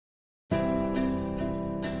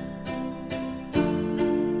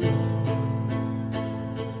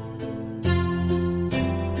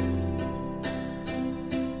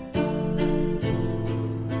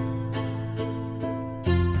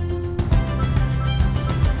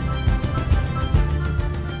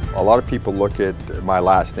A lot of people look at my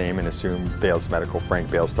last name and assume Baylis Medical,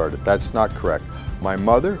 Frank Baylis started. That's not correct. My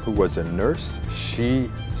mother, who was a nurse,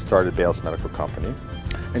 she started Baylis Medical Company.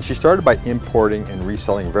 And she started by importing and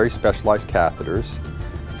reselling very specialized catheters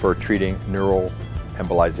for treating neural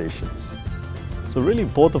embolizations. So really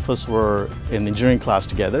both of us were in engineering class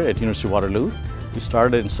together at University of Waterloo. We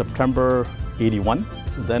started in September '81.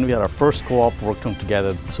 Then we had our first co-op working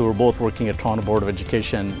together. So we're both working at Toronto Board of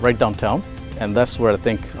Education right downtown. And that's where I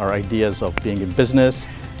think our ideas of being in business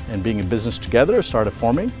and being in business together started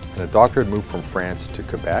forming. And a doctor had moved from France to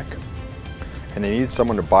Quebec, and they needed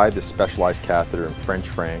someone to buy this specialized catheter in French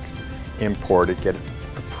francs, import it, get it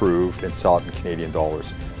approved, and sell it in Canadian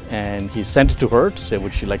dollars. And he sent it to her to say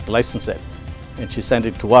would she like to license it. And she sent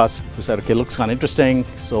it to us. We said, okay, looks kind of interesting.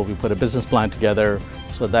 So we put a business plan together.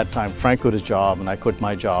 So at that time, Frank quit his job and I quit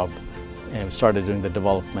my job, and we started doing the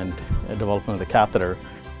development of the catheter.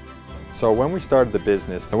 So when we started the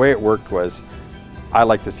business, the way it worked was, I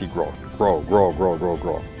like to see growth,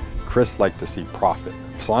 grow. Kris liked to see profit.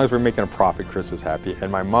 As long as we're making a profit, Kris was happy.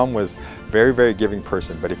 And my mom was a very, very giving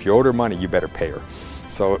person, but if you owed her money, you better pay her.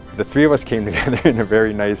 So the three of us came together in a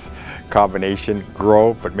very nice combination,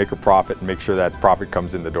 grow, but make a profit and make sure that profit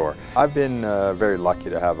comes in the door. I've been very lucky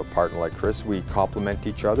to have a partner like Kris. We complement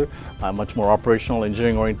each other. I'm much more operational,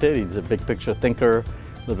 engineering oriented. He's a big picture thinker,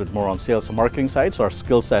 a little bit more on sales and marketing side, so our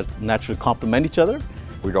skill set naturally complement each other.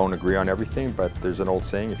 We don't agree on everything, but there's an old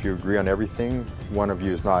saying, if you agree on everything, one of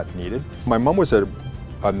you is not needed. My mom was a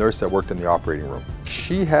nurse that worked in the operating room.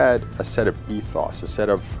 She had a set of ethos, a set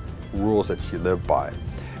of rules that she lived by.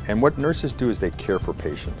 And what nurses do is they care for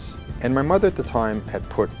patients. And my mother at the time had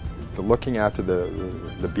put the looking after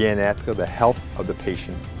the bien-être, the health of the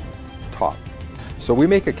patient, top. So we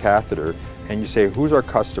make a catheter and you say, who's our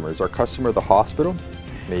customer? Is our customer the hospital?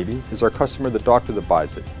 Maybe. Is our customer the doctor that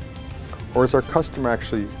buys it? Or is our customer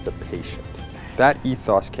actually the patient? That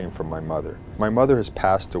ethos came from my mother. My mother has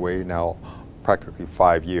passed away now practically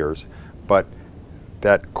 5 years, but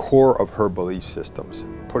that core of her belief systems,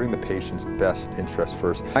 putting the patient's best interest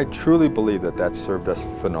first, I truly believe that that served us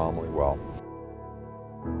phenomenally well.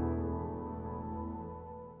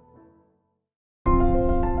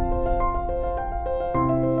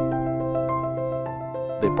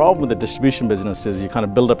 The problem with the distribution business is you kind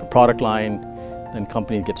of build up a product line, then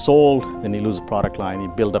company gets sold, then you lose a product line, you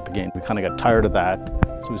build up again. We kind of got tired of that.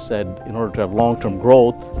 So we said, in order to have long-term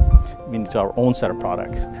growth, we need our own set of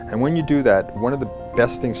products. And when you do that, one of the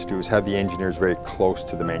best things to do is have the engineers very close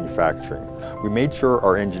to the manufacturing. We made sure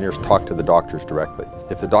our engineers talked to the doctors directly.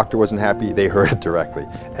 If the doctor wasn't happy, they heard it directly.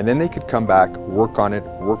 And then they could come back, work on it,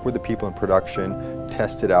 work with the people in production,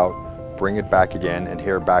 test it out, bring it back again, and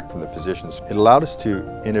hear back from the physicians. It allowed us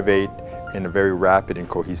to innovate in a very rapid and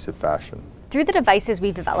cohesive fashion. Through the devices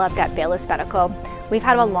we've developed at Baylis Medical, we've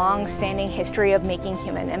had a long-standing history of making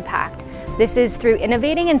human impact. This is through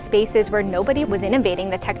innovating in spaces where nobody was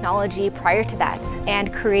innovating the technology prior to that,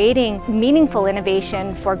 and creating meaningful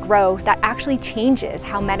innovation for growth that actually changes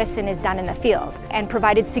how medicine is done in the field, and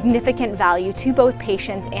provided significant value to both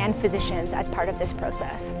patients and physicians as part of this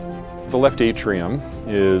process. The left atrium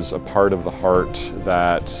is a part of the heart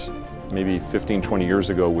that maybe 15, 20 years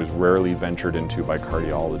ago was rarely ventured into by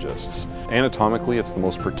cardiologists. Anatomically, it's the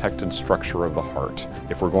most protected structure of the heart.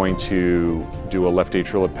 If we're going to do a left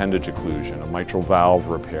atrial appendage occlusion, a mitral valve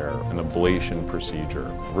repair, an ablation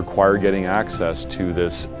procedure, require getting access to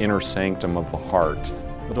this inner sanctum of the heart.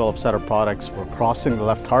 We developed a set of products for crossing the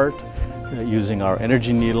left heart, using our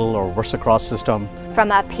energy needle or VersaCross system.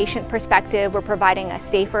 From a patient perspective, we're providing a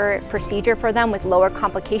safer procedure for them with lower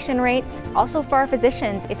complication rates. Also for our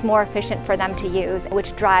physicians, it's more efficient for them to use,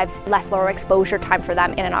 which drives lower exposure time for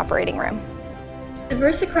them in an operating room. The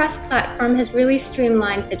VersaCross platform has really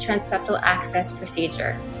streamlined the transseptal access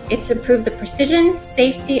procedure. It's improved the precision,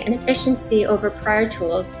 safety, and efficiency over prior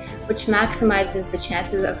tools, which maximizes the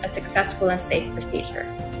chances of a successful and safe procedure.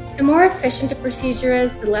 The more efficient a procedure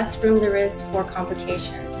is, the less room there is for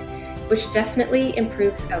complications, which definitely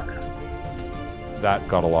improves outcomes. That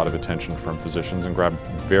got a lot of attention from physicians and grabbed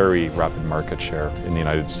very rapid market share in the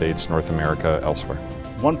United States, North America, elsewhere.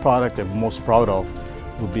 One product I'm most proud of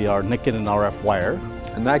would be our nickel and RF wire.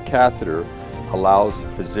 And that catheter allows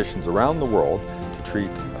physicians around the world to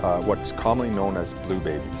treat what's commonly known as blue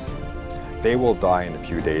babies. They will die in a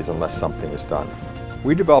few days unless something is done.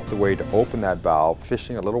 We developed a way to open that valve,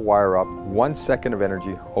 fishing a little wire up, 1 second of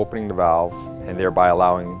energy, opening the valve, and thereby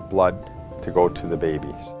allowing blood to go to the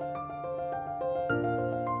babies.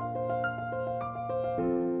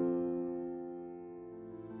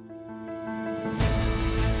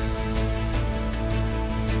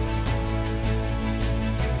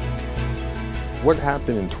 What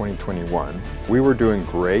happened in 2021, we were doing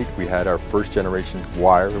great. We had our first generation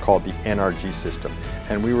wire called the NRG system,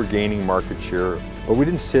 and we were gaining market share, but we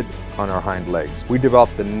didn't sit on our hind legs. We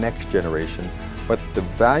developed the next generation, but the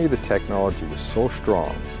value of the technology was so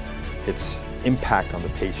strong, its impact on the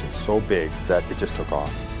patient so big that it just took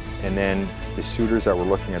off. And then the suitors that were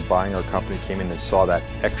looking at buying our company came in and saw that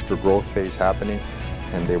extra growth phase happening,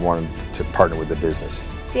 and they wanted to partner with the business.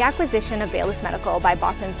 The acquisition of Baylis Medical by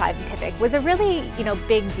Boston Scientific was a really,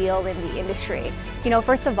 big deal in the industry.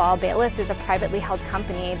 First of all, Baylis is a privately held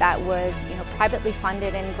company that was, privately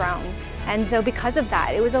funded and grown. And so because of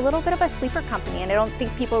that, it was a little bit of a sleeper company, and I don't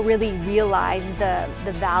think people really realize the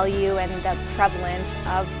value and the prevalence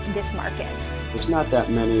of this market. There's not that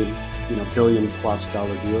many, billion-plus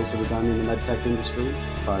dollar deals that are done in the medtech industry,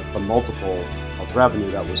 but the multiple of revenue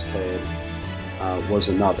that was paid was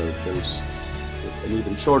another. There's an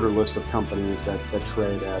even shorter list of companies that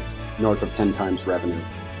trade at north of 10 times revenue.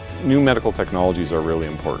 New medical technologies are really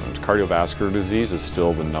important. Cardiovascular disease is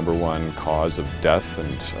still the #1 cause of death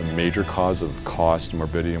and a major cause of cost,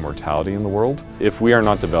 morbidity, and mortality in the world. If we are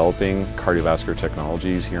not developing cardiovascular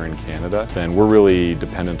technologies here in Canada, then we're really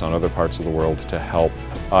dependent on other parts of the world to help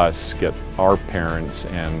us get our parents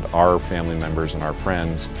and our family members and our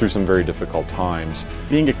friends through some very difficult times.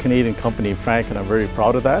 Being a Canadian company, Frank and I'm very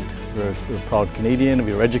proud of that. We're a proud Canadian.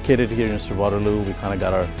 We were educated here at University of Waterloo. We kind of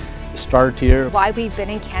got our start here. Why we've been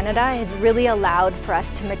in Canada has really allowed for us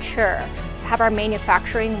to mature, have our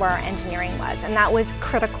manufacturing where our engineering was, and that was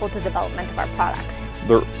critical to the development of our products.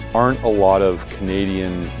 There aren't a lot of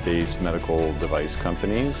Canadian-based medical device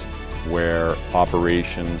companies where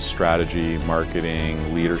operations, strategy,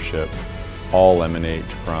 marketing, leadership all emanate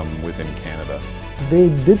from within Canada. They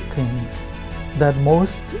did things that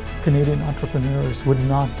most Canadian entrepreneurs would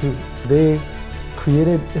not do. They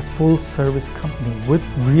created a full-service company with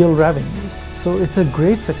real revenues. So it's a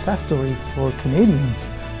great success story for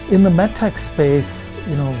Canadians. In the medtech space,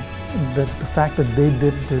 the fact that they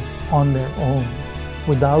did this on their own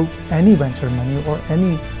without any venture money or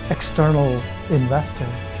any external investor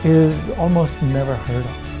is almost never heard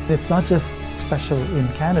of. It's not just special in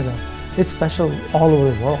Canada, it's special all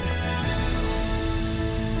over the world.